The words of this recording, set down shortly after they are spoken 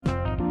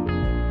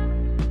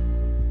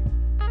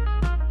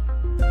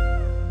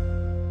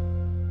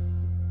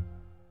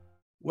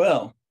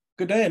Well,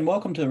 good day and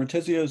welcome to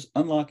Retizio's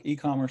Unlock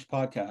E-commerce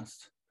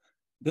podcast.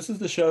 This is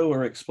the show where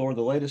we explore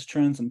the latest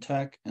trends in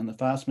tech and the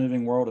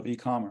fast-moving world of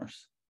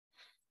e-commerce.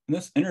 In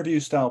this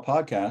interview-style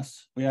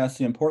podcast, we ask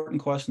the important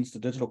questions to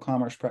digital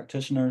commerce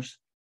practitioners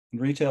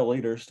and retail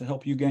leaders to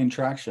help you gain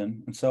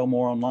traction and sell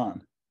more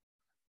online.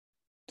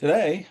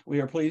 Today, we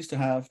are pleased to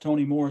have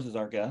Tony Moores as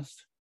our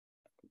guest.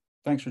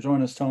 Thanks for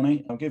joining us,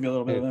 Tony. I'll give you a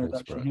little bit of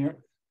introduction here.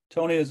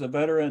 Tony is a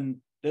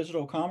veteran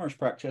digital commerce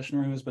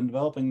practitioner who has been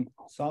developing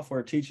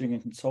software teaching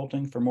and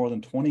consulting for more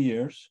than 20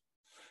 years.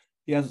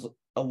 He has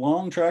a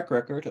long track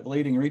record of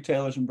leading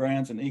retailers and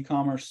brands in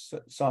e-commerce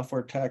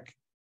software tech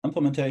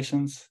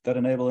implementations that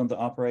enable them to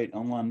operate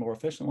online more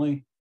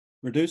efficiently,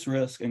 reduce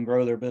risk, and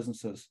grow their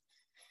businesses.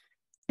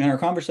 In our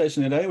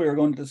conversation today, we are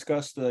going to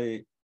discuss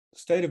the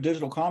state of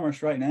digital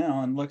commerce right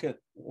now and look at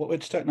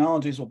which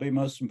technologies will be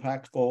most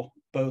impactful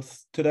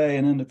both today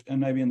and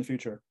maybe in the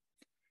future.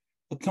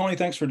 Well, Tony,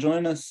 thanks for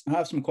joining us. I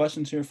have some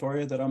questions here for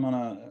you that I'm going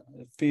to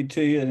feed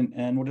to you,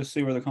 and we'll just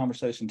see where the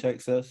conversation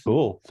takes us.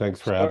 Cool. Thanks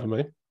for having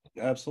me.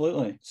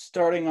 Absolutely.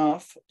 Starting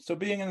off, so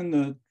being in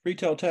the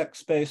retail tech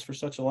space for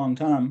such a long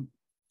time,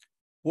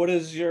 what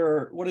is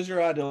your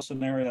ideal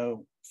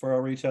scenario for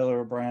a retailer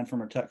or brand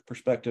from a tech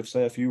perspective?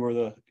 Say if you were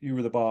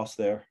the boss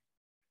there.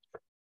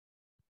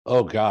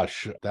 Oh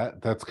gosh,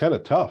 that's kind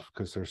of tough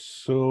because there's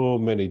so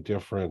many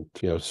different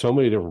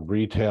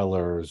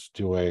retailers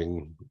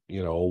doing,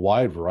 a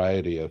wide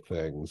variety of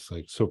things.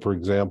 Like, so for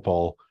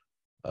example,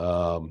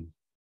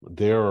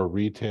 there are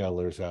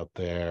retailers out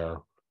there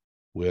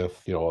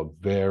with, a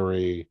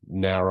very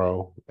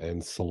narrow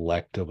and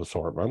selective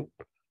assortment.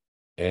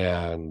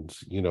 And,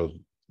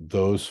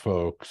 those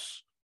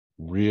folks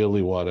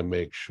really want to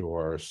make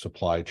sure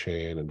supply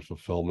chain and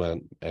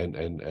fulfillment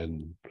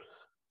and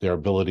their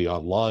ability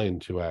online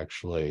to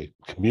actually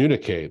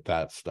communicate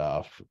that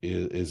stuff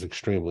is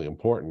extremely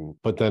important.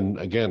 But then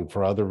again,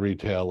 for other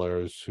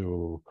retailers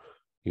who,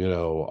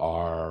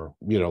 are,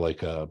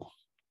 like a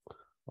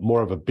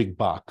more of a big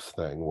box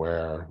thing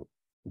where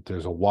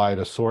there's a wide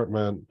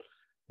assortment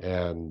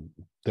and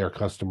their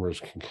customers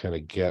can kind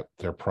of get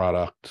their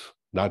product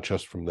not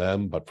just from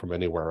them, but from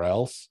anywhere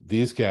else.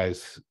 These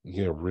guys,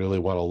 really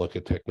want to look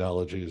at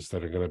technologies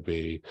that are going to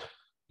be,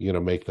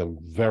 make them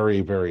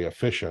very, very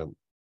efficient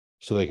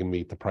so they can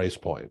meet the price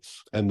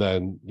points. And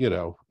then,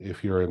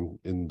 if you're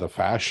in the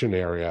fashion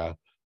area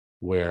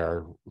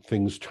where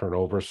things turn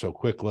over so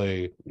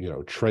quickly,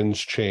 trends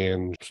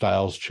change,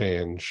 styles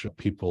change,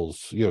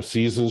 people's,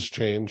 seasons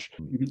change,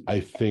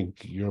 I think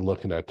you're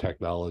looking at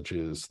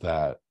technologies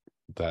that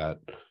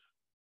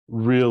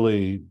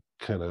really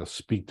kind of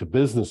speak to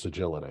business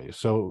agility.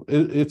 So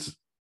it's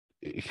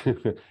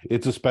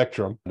a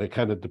spectrum, and it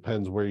kind of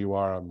depends where you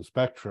are on the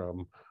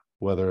spectrum,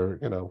 whether,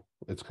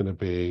 it's going to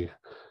be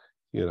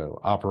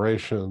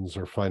operations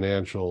or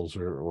financials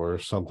or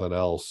something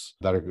else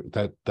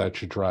that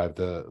should drive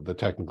the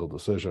technical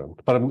decision.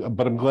 But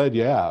I'm glad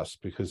you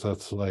asked, because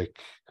that's like,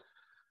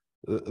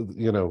 a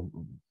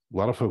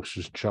lot of folks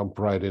just jump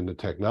right into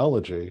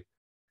technology,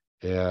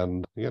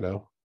 and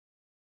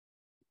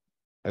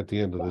at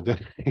the end of the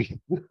day,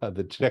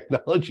 the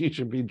technology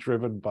should be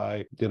driven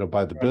by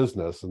the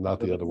business and not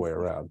the other way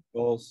around.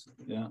 Goals,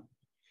 yeah.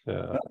 Yeah.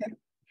 Okay.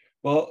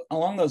 Well,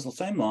 along those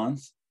same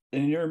lines,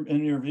 in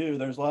your view,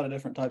 there's a lot of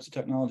different types of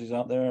technologies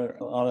out there,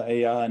 a lot of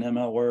AI and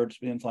ML words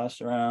being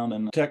flashed around,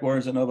 and tech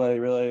words that nobody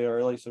really, or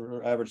at least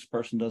the average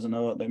person doesn't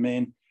know what they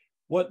mean.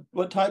 What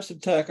types of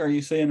tech are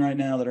you seeing right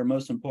now that are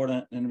most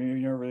important in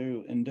your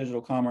view in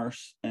digital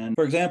commerce? And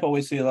for example,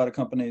 we see a lot of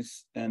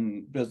companies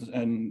and business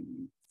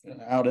and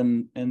out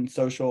in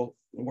social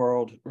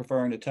world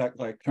referring to tech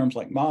like terms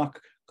like mock,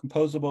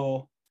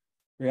 composable,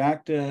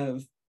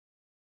 reactive,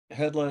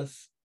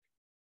 headless.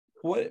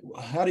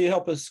 How do you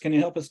help us? Can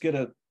you help us get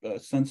a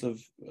sense of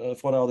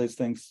what all these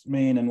things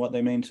mean and what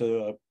they mean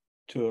to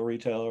a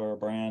retailer or a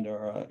brand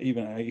or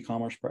even an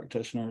e-commerce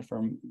practitioner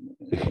from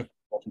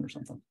or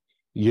something?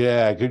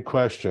 Yeah, good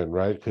question,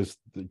 right?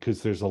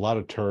 Because there's a lot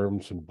of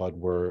terms and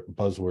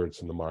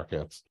buzzwords in the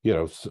markets.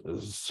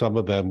 Some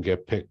of them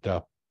get picked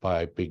up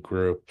by big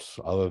groups.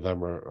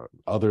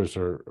 Others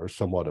are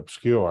somewhat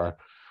obscure,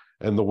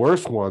 and the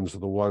worst ones are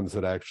the ones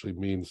that actually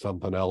mean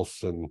something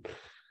else and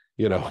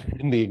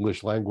in the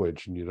English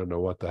language, and you don't know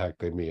what the heck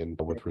they mean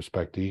with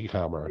respect to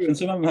e-commerce. And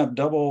some of them have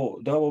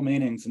double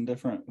meanings in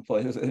different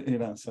places,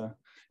 so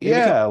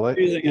yeah, like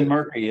confusing and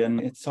murky,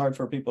 and it's hard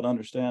for people to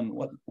understand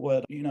what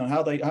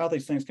how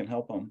these things can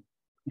help them.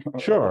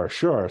 Sure.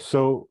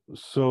 So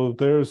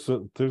there's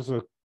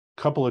a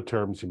couple of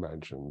terms you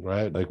mentioned,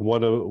 right? Like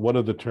one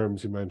of the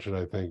terms you mentioned,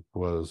 I think,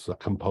 was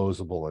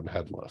composable and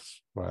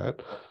headless, right?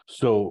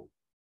 So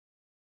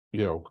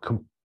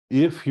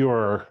if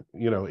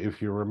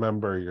you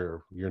remember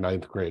your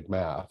ninth grade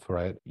math,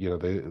 right? You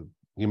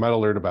might have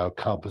learned about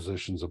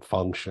compositions of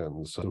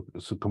functions. So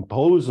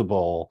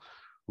composable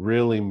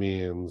really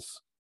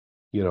means,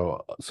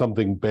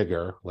 something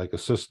bigger, like a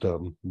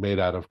system made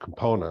out of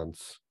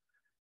components.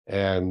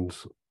 And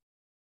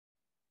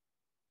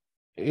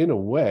in a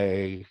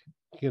way,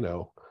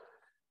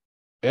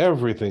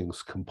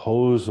 everything's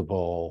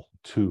composable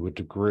to a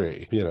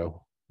degree. You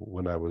know,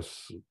 when I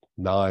was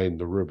 9,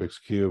 the Rubik's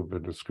Cube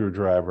and a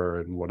screwdriver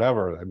and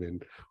whatever, I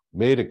mean,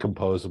 made it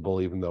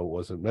composable even though it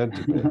wasn't meant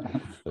to be.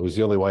 It was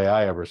the only way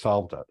I ever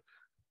solved it.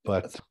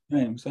 But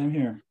same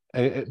here.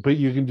 But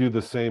you can do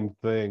the same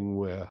thing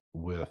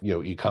with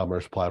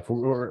e-commerce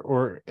platform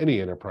or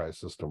any enterprise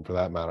system for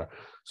that matter.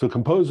 So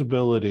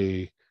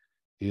composability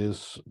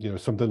is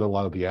something a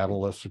lot of the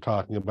analysts are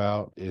talking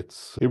about. It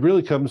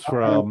really comes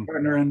from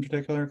Gartner in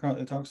particular.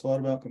 It talks a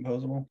lot about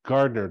composable.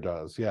 Gartner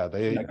does, yeah.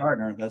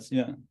 Gartner,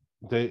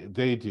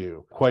 they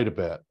do quite a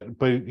bit.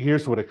 But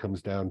here's what it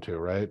comes down to,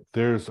 right?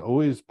 There's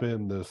always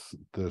been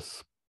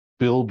this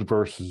build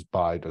versus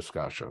buy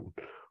discussion,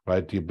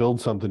 right? Do you build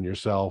something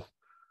yourself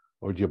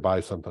or do you buy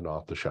something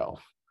off the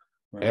shelf?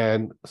 Right.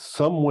 And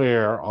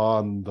somewhere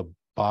on the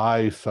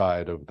buy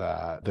side of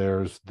that,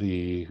 there's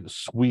the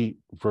suite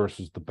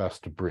versus the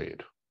best of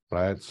breed,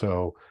 right?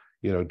 So,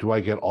 do I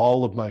get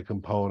all of my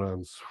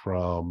components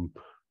from,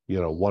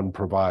 one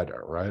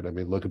provider, right? I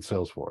mean, look at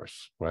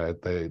Salesforce,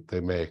 right? They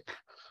make,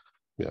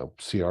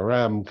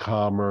 CRM,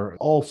 commerce,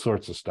 all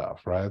sorts of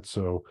stuff, right?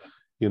 So,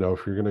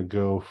 if you're going to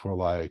go for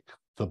like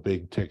the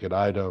big ticket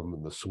item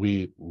and the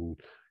suite, and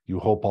you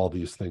hope all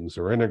these things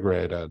are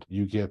integrated,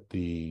 you get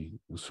the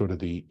sort of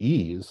the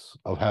ease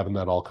of having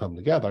that all come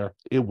together.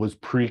 It was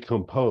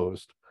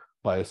pre-composed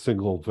by a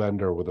single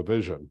vendor with a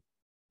vision.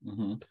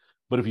 Mm-hmm.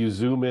 But if you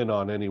zoom in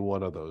on any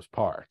one of those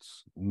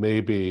parts,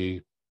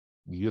 maybe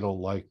you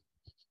don't like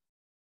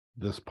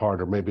this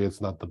part, or maybe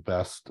it's not the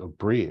best of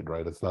breed,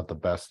 right? It's not the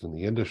best in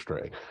the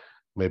industry.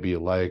 Maybe you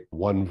like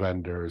one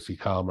vendor's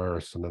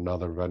e-commerce and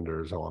another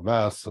vendor's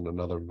OMS and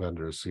another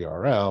vendor's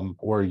CRM,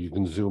 or you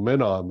can zoom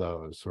in on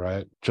those,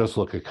 right? Just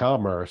look at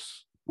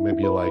commerce.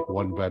 Maybe you like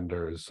one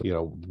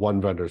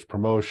vendor's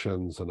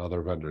promotions,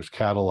 another vendor's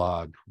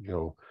catalog.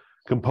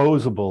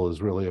 Composable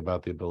is really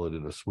about the ability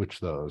to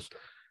switch those.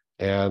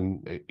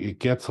 And it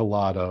gets a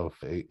lot of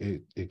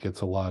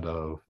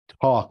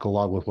talk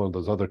along with one of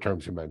those other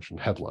terms you mentioned,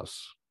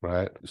 headless,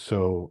 right?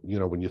 So,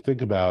 when you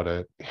think about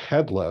it,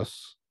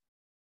 headless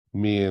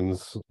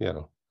means,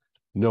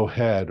 no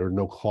head or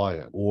no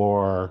client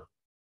or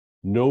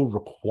no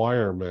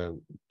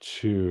requirement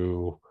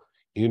to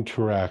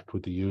interact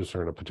with the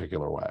user in a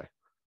particular way,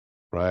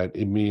 right?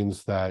 It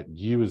means that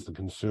you as the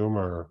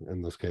consumer,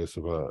 in this case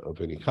of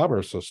an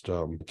e-commerce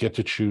system, get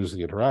to choose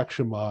the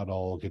interaction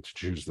model, get to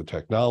choose the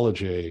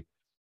technology.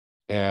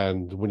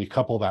 And when you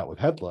couple that with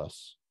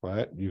headless,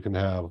 right, you can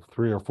have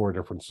 3 or 4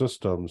 different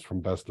systems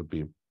from best of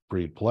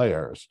breed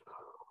players,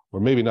 or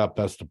maybe not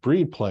best of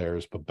breed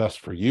players, but best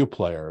for you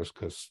players,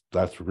 because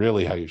that's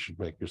really how you should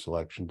make your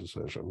selection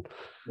decision.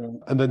 Yeah.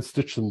 And then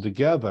stitch them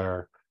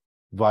together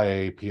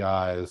via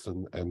APIs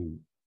and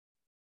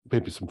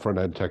maybe some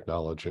front-end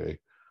technology.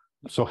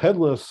 So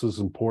headless is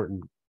an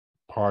important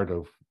part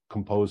of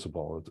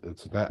composable.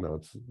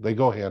 They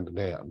go hand in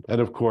hand.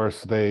 And of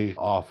course, they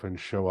often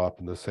show up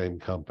in the same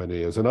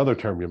company as another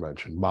term you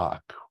mentioned,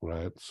 Mach,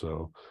 right?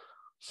 So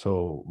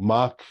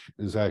Mach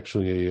is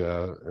actually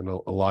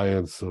an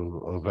alliance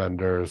of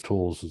vendors.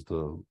 Tools is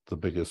the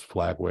biggest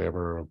flag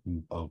waver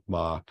of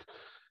Mach.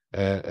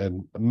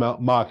 And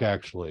Mach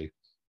actually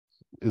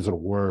isn't a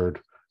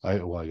word. I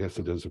guess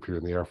it is if you're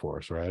in the Air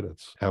Force, right?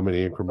 It's how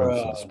many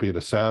increments of the speed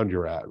of sound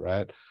you're at,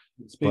 right?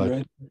 Speed,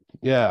 right?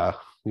 Yeah.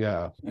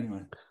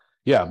 Anyway.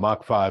 Yeah,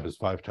 Mach 5 is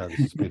 5 times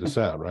the speed of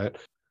sound, right?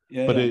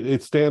 Yeah. But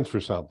it stands for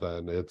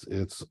something.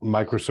 It's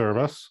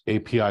microservice,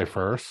 API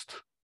first,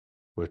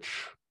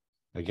 which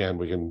again,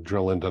 we can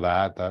drill into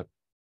that. That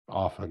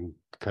often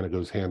kind of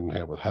goes hand in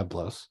hand with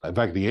headless. In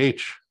fact, the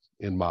H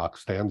in Mach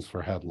stands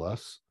for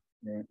headless.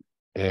 Right.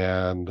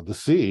 And the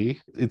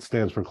C, it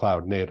stands for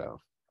cloud native.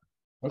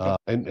 Okay.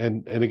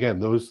 And again,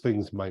 those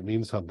things might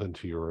mean something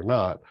to you or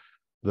not.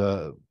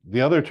 The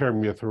other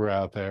term you threw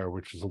out there,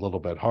 which is a little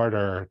bit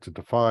harder to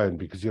define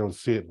because you don't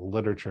see it in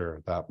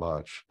literature that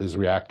much, is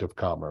reactive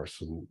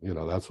commerce. And,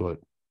 that's what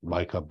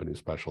my company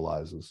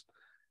specializes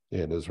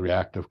in, is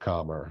reactive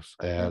commerce.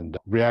 And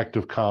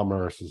reactive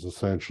commerce is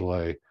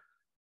essentially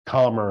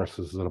commerce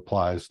as it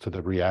applies to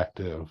the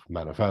reactive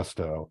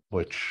manifesto,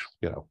 which,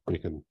 we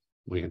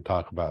can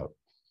talk about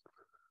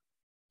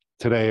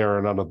today or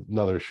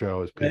another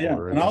show as people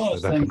are interested. And all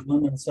those things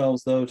lend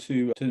themselves though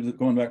to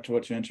going back to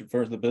what you mentioned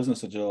first, the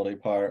business agility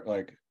part.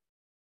 Like,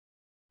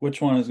 which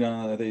one is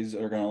these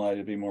are gonna allow you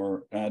to be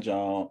more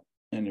agile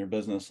in your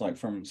business, like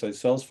from say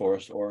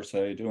Salesforce or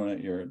say doing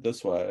it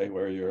this way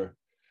where you're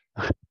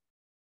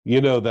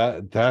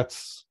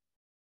that's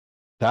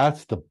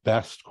the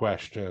best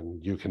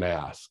question you can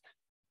ask,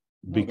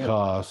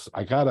 because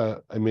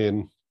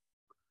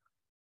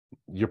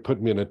you're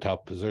putting me in a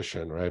tough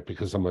position, right?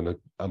 Because I'm a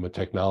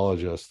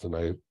technologist and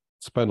I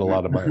spend a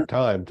lot of my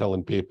time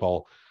telling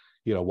people,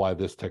 why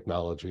this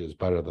technology is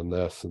better than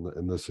this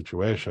in this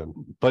situation.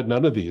 But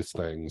none of these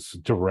things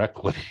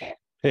directly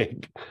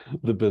make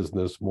the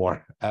business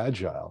more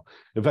agile.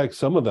 In fact,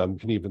 some of them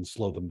can even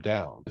slow them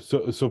down.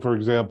 So for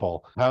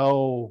example,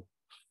 how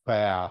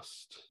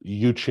fast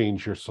you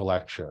change your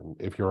selection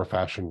if you're a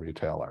fashion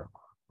retailer,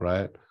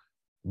 right?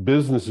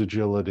 Business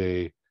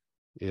agility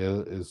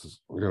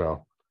is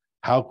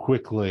how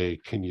quickly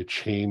can you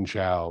change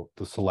out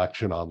the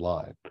selection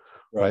online,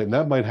 right? And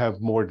that might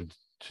have more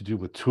to do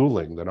with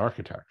tooling than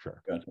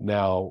architecture. Gotcha.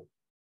 Now,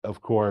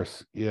 of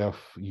course, if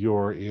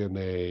you're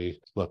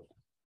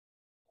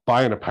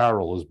buying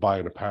apparel is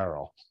buying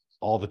apparel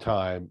all the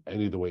time,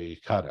 any the way you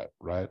cut it,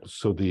 right?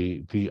 So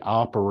the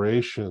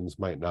operations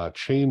might not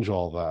change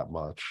all that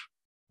much,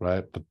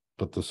 right?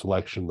 But the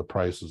selection, the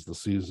prices, the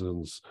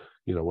seasons,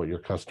 what your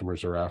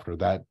customers are after,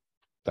 that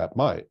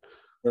might.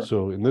 Sure.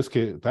 So in this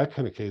case, that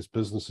kind of case,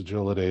 business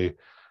agility,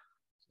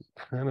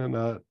 kind of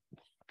not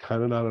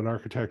an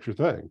architecture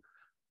thing.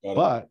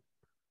 But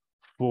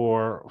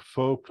for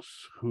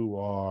folks who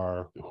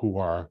are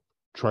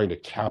trying to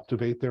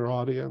captivate their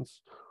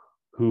audience,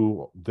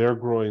 who they're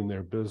growing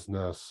their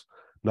business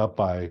not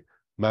by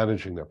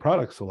managing their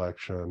product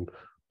selection,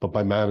 but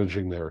by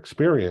managing their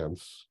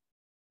experience,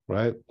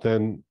 right?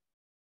 Then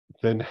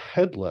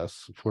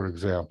headless, for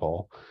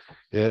example,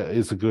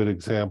 is a good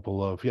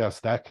example of, yes,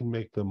 that can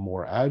make them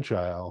more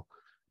agile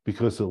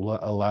because it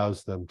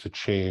allows them to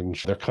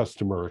change their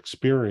customer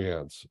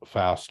experience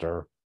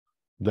faster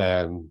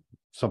than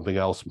something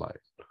else might,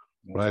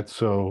 right?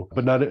 So,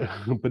 but not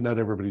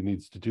everybody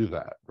needs to do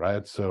that,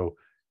 right? So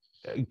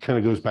it kind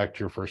of goes back to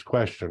your first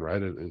question,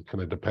 right? It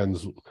kind of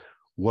depends,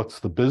 what's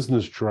the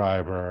business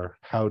driver?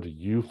 How do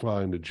you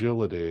find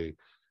agility?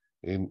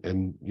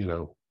 And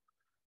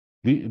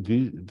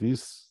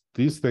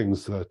these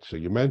things that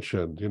you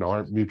mentioned,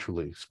 aren't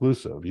mutually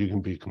exclusive. You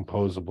can be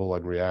composable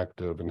and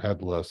reactive and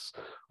headless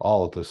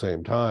all at the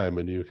same time,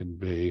 and you can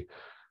be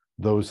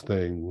those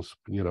things,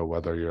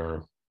 whether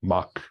you're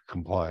MOC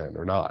compliant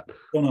or not.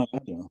 Still not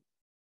agile.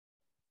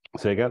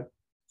 Say again?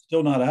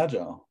 Still not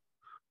agile.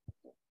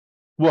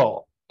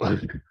 Well,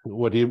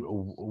 what do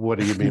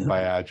you mean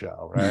by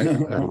agile, right?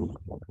 All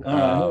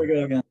right, here we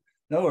go again.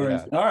 No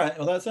worries. Yeah. All right.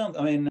 Well, that sounds,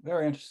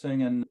 very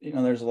interesting. And,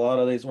 there's a lot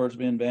of these words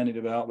being bandied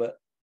about, but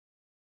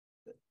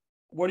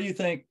what do you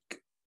think,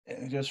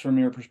 just from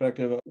your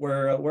perspective,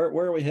 where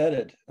are we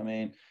headed?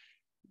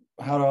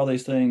 How do all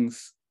these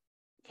things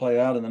play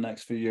out in the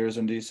next few years?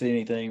 And do you see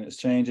anything that's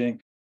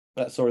changing,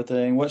 that sort of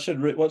thing? What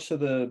should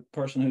the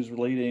person who's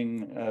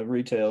leading a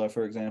retailer,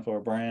 for example, or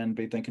brand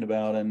be thinking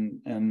about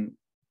and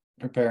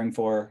preparing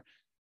for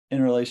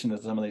in relation to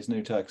some of these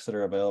new techs that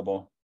are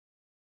available?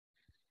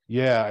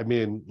 Yeah,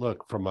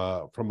 look, from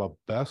a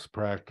best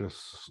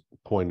practice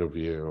point of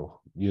view,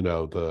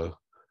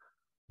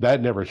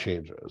 that never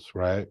changes,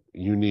 right?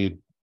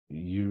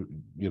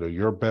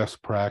 Your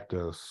best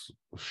practice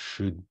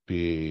should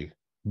be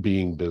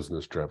being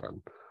business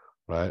driven,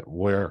 right?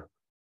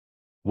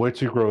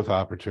 What's your growth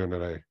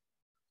opportunity?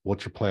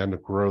 What's your plan to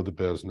grow the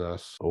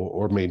business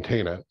or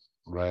maintain it,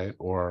 right?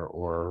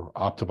 Or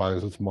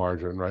optimize its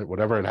margin, right?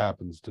 Whatever it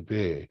happens to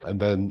be. And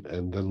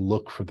then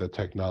look for the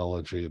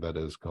technology that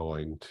is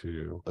going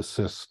to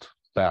assist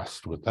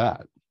best with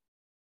that.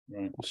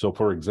 Right. So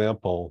for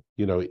example,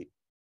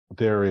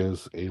 there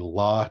is a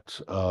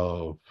lot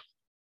of,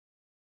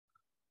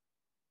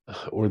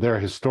 or there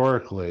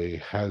historically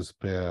has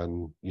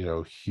been,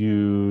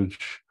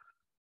 huge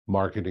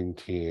marketing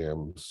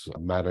teams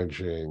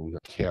managing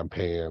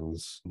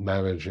campaigns,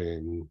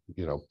 managing,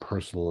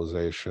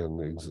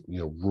 personalization,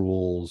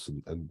 rules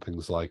and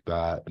things like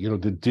that.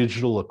 The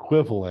digital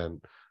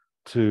equivalent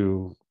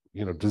to,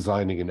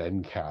 designing an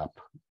end cap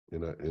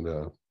in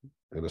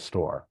a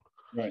store.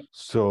 Right.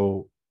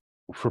 So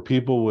for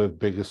people with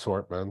big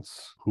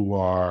assortments who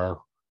are,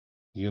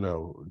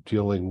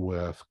 dealing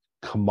with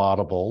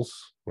commodibles,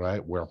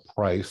 right, where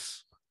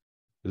price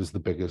is the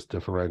biggest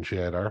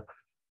differentiator,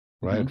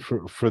 right?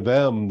 Mm-hmm. For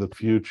them, the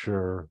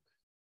future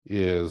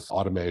is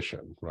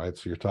automation, right?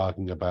 So you're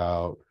talking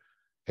about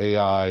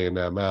AI and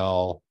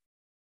ML.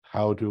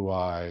 How do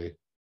I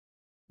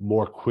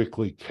more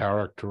quickly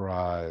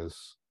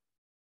characterize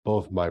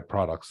both my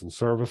products and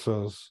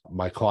services,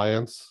 my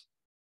clients,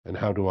 and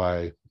how do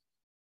I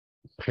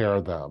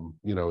pair them,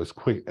 as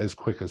quick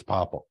as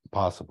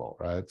possible,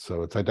 right?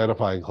 So it's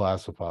identify and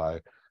classify,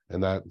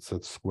 and that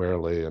sits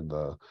squarely in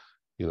the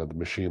the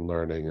machine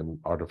learning and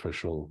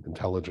artificial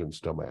intelligence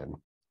domain.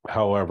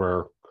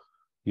 However,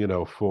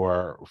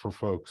 for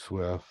folks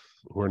who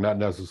are not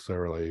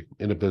necessarily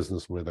in a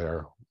business where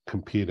they're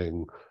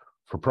competing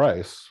for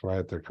price,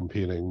 right? They're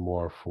competing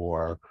more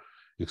for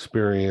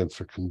experience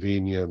or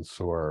convenience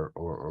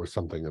or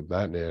something of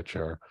that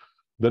nature.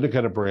 Then it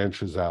kind of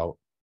branches out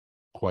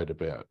quite a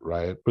bit,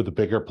 right? For the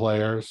bigger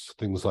players,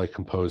 things like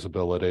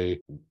composability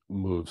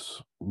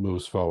moves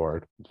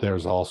forward.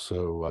 There's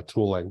also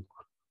tooling,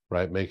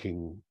 right?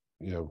 Making,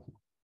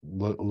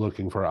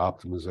 looking for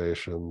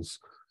optimizations.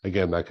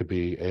 Again, that could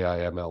be AI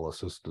ML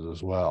assisted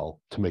as well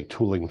to make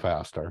tooling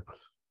faster,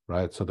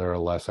 right? So there are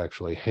less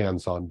actually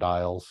hands-on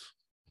dials.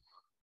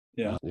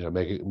 Yeah.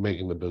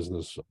 Making the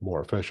business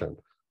more efficient.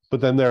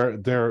 But then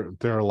there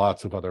are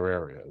lots of other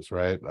areas,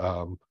 right?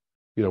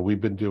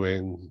 We've been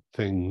doing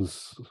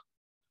things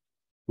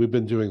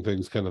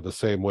kind of the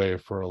same way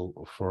for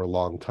a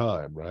long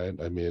time, right?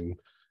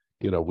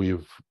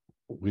 We've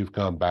we've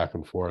gone back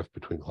and forth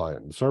between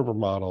client and server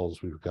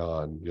models. We've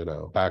gone,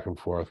 back and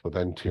forth with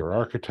n-tier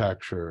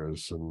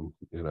architectures and,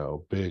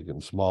 big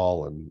and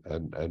small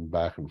and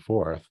back and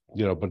forth,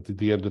 but at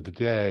the end of the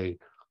day,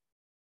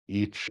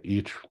 each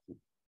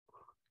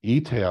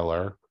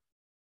e-tailer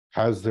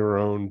has their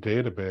own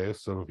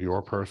database of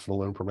your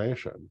personal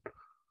information,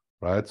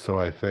 right? So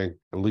I think,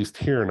 at least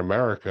here in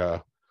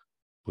America,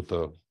 with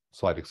the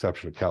slight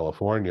exception of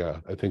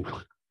California, I think,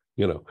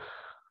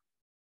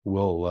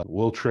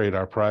 we'll trade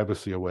our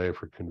privacy away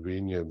for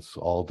convenience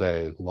all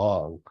day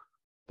long.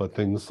 But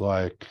things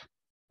like,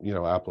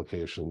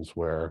 applications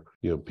where,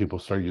 people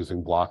start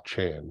using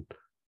blockchain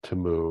to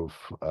move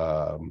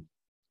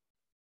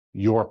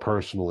your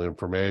personal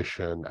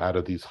information out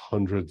of these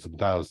hundreds and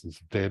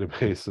thousands of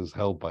databases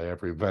held by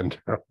every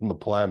vendor on the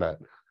planet,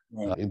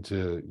 right,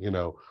 into,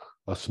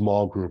 a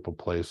small group of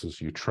places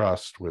you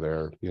trust, where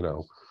they're,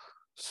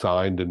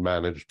 signed and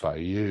managed by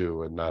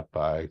you and not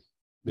by,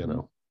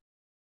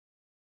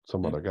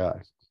 some other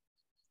guy.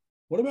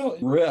 What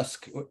about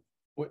risk?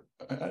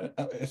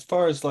 As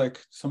far as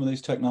like some of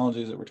these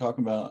technologies that we're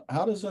talking about,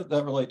 how does that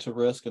relate to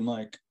risk, and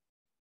like,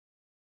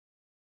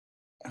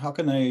 how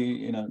can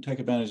they, take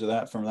advantage of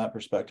that from that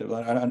perspective?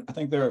 I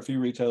think there are a few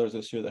retailers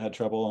this year that had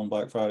trouble on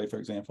Black Friday, for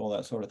example,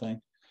 that sort of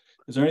thing.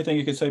 Is there anything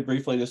you could say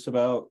briefly just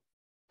about?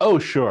 Oh,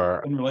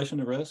 sure. In relation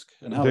to risk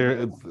and how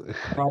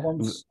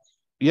problems?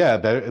 Yeah,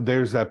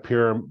 there's that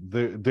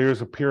pyramid.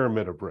 There's a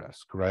pyramid of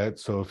risk, right?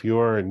 So if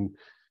you're an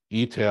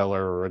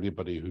e-tailer or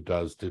anybody who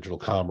does digital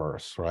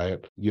commerce,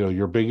 right,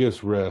 your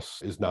biggest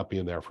risk is not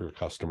being there for your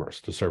customers,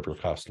 to serve your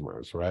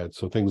customers, right?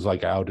 So things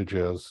like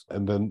outages,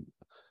 and then,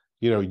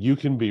 you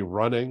can be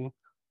running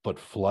but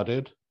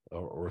flooded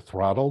or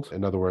throttled.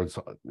 In other words,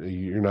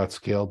 you're not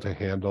scaled to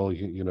handle,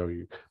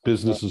 your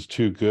business is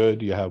too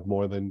good. You have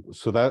more than,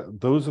 so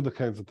those are the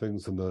kinds of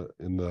things in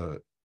the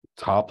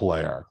top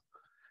layer.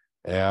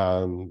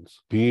 And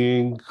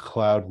being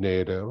cloud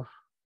native,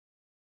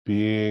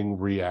 being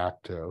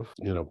reactive,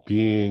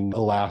 being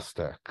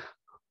elastic,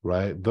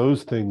 right?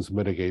 Those things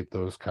mitigate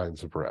those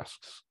kinds of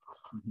risks.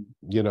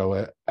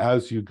 Mm-hmm.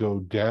 As you go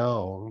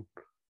down,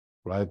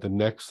 right, the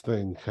next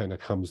thing kind of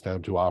comes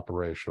down to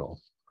operational,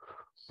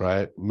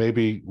 right?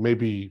 Maybe,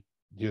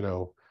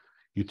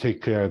 you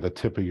take care of the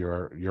tip of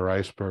your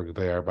iceberg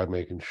there by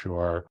making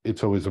sure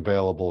it's always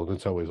available and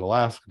it's always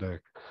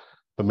elastic,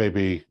 but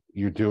maybe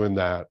you're doing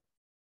that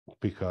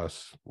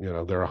because,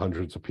 there are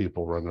hundreds of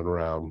people running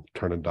around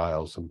turning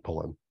dials and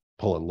pulling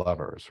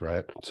levers,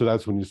 right? So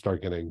that's when you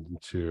start getting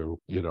into,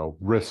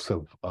 risks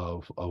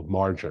of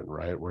margin,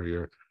 right?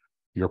 Where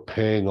you're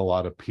paying a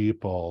lot of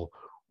people,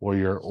 or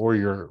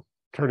you're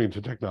turning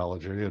to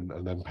technology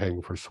and then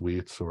paying for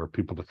suites or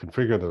people to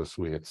configure those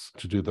suites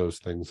to do those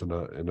things in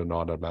an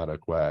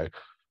automatic way,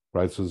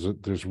 right? So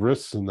there's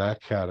risks in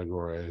that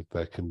category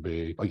that can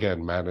be,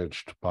 again,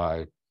 managed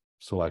by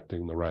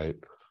selecting the right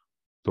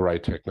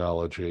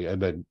technology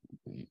and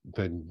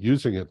then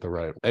using it the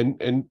right.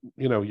 And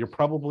you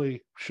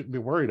probably shouldn't be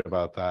worried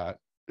about that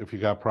if you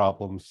got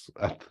problems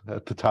at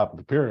the top of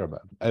the pyramid.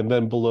 And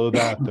then below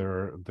that,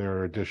 there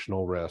are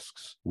additional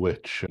risks,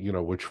 which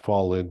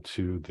fall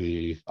into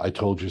the "I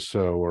told you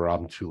so" or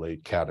 "I'm too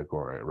late"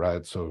 category,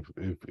 right? So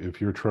if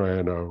you're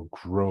trying to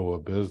grow a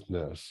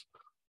business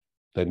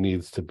that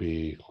needs to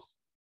be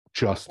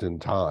just in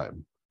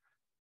time,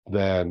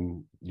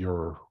 then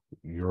your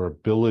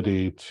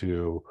ability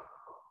to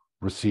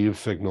receive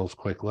signals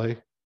quickly,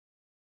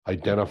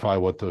 identify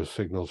what those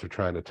signals are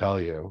trying to tell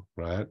you,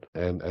 right,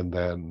 and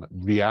then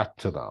react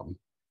to them,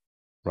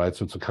 right?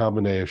 So it's a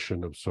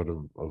combination of sort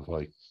of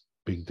like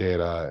big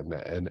data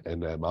and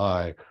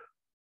MI,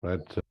 right?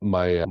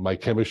 My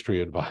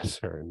chemistry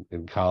advisor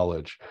in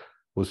college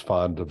was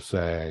fond of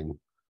saying,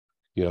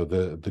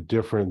 the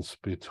difference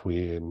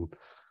between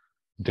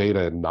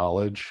data and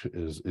knowledge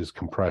is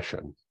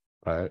compression,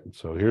 right?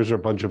 So here's a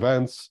bunch of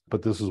events,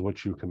 but this is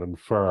what you can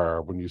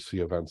infer when you see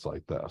events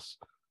like this.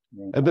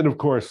 Right. And then, of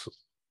course,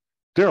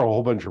 there are a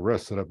whole bunch of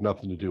risks that have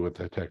nothing to do with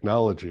the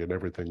technology and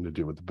everything to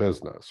do with the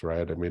business,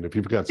 right? I mean, if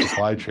you've got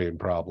supply chain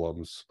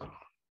problems,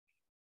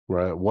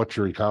 right, what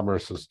your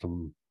e-commerce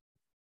system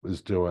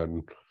is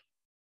doing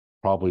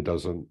probably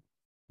doesn't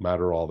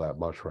matter all that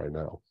much right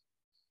now.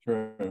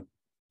 Sure.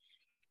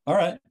 All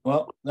right.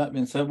 Well, that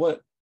being said,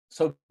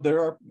 so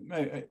there are,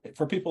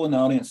 for people in the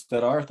audience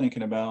that are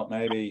thinking about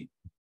maybe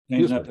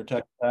changing up their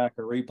tech stack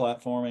or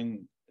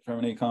replatforming from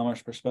an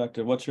e-commerce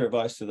perspective, what's your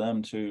advice to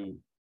them to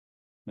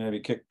maybe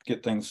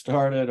get things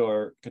started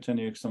or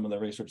continue some of the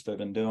research they've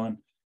been doing?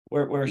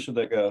 Where should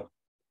they go?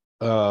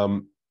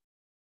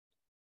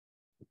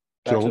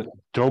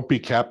 Don't be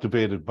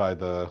captivated by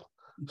the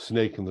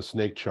snake and the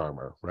snake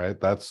charmer, right?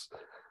 That's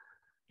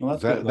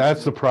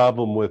the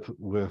problem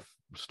with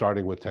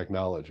starting with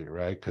technology,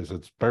 right? Because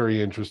it's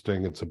very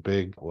interesting. It's a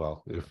big,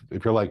 well,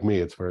 if you're like me,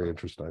 it's very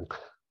interesting.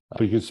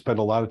 But you can spend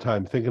a lot of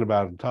time thinking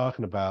about and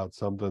talking about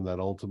something that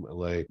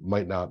ultimately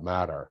might not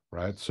matter,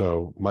 right?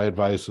 So my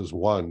advice is,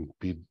 one,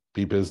 be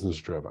business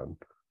driven.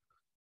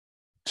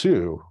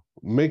 Two,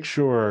 make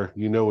sure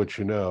you know what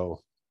you know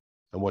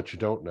and what you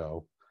don't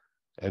know,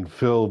 and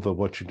fill the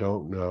what you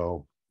don't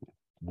know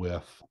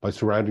by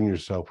surrounding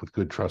yourself with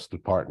good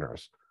trusted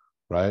partners,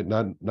 right?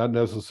 Not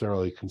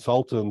necessarily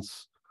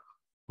consultants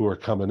who are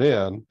coming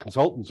in.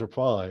 Consultants are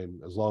fine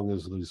as long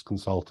as these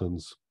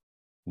consultants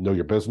know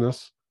your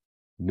business,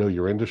 know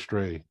your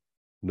industry,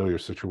 know your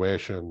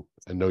situation,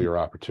 and know your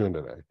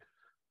opportunity.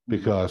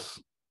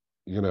 Because,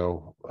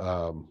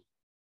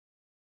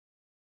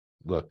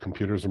 look,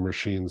 computers and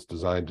machines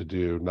designed to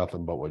do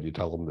nothing but what you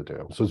tell them to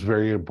do. So it's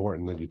very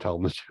important that you tell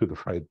them to do the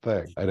right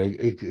thing. And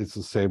it's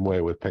the same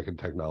way with picking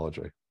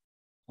technology.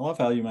 I love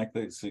how you make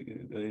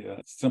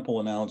the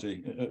simple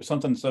analogy.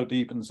 Something so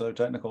deep and so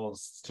technical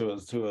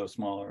to a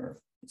smaller,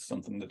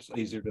 something that's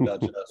easier to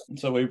digest. And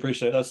so we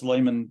appreciate us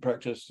layman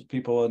practice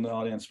people in the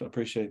audience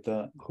appreciate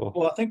that. Cool.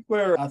 Well,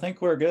 I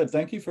think we're good.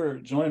 Thank you for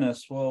joining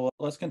us. Well,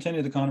 let's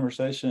continue the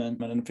conversation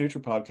in future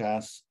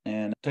podcasts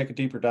and take a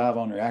deeper dive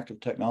on reactive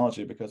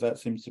technology, because that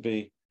seems to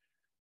be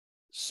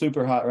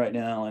super hot right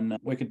now, and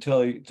we could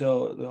tell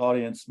the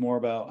audience more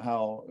about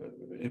how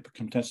it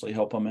can potentially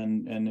help them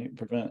and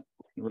prevent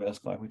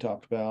risk, like we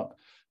talked about,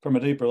 from a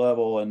deeper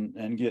level,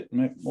 and get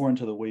more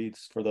into the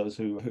weeds for those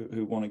who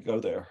want to go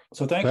there.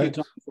 So thank you,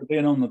 Tom, for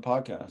being on the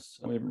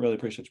podcast. We really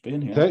appreciate you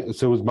being here.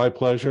 So it was my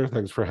pleasure.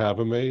 Thanks for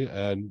having me,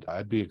 and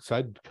I'd be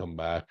excited to come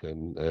back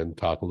and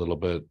talk a little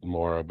bit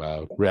more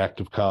about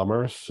reactive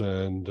commerce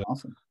and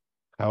awesome.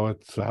 how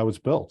it's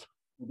built.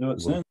 We'll do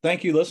it soon.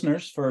 Thank you,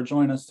 listeners, for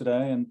joining us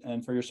today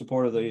and for your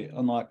support of the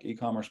Unlock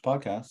E-commerce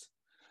podcast.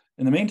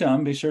 In the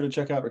meantime, be sure to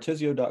check out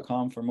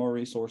Retizio.com for more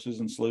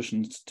resources and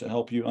solutions to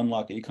help you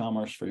unlock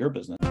e-commerce for your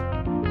business.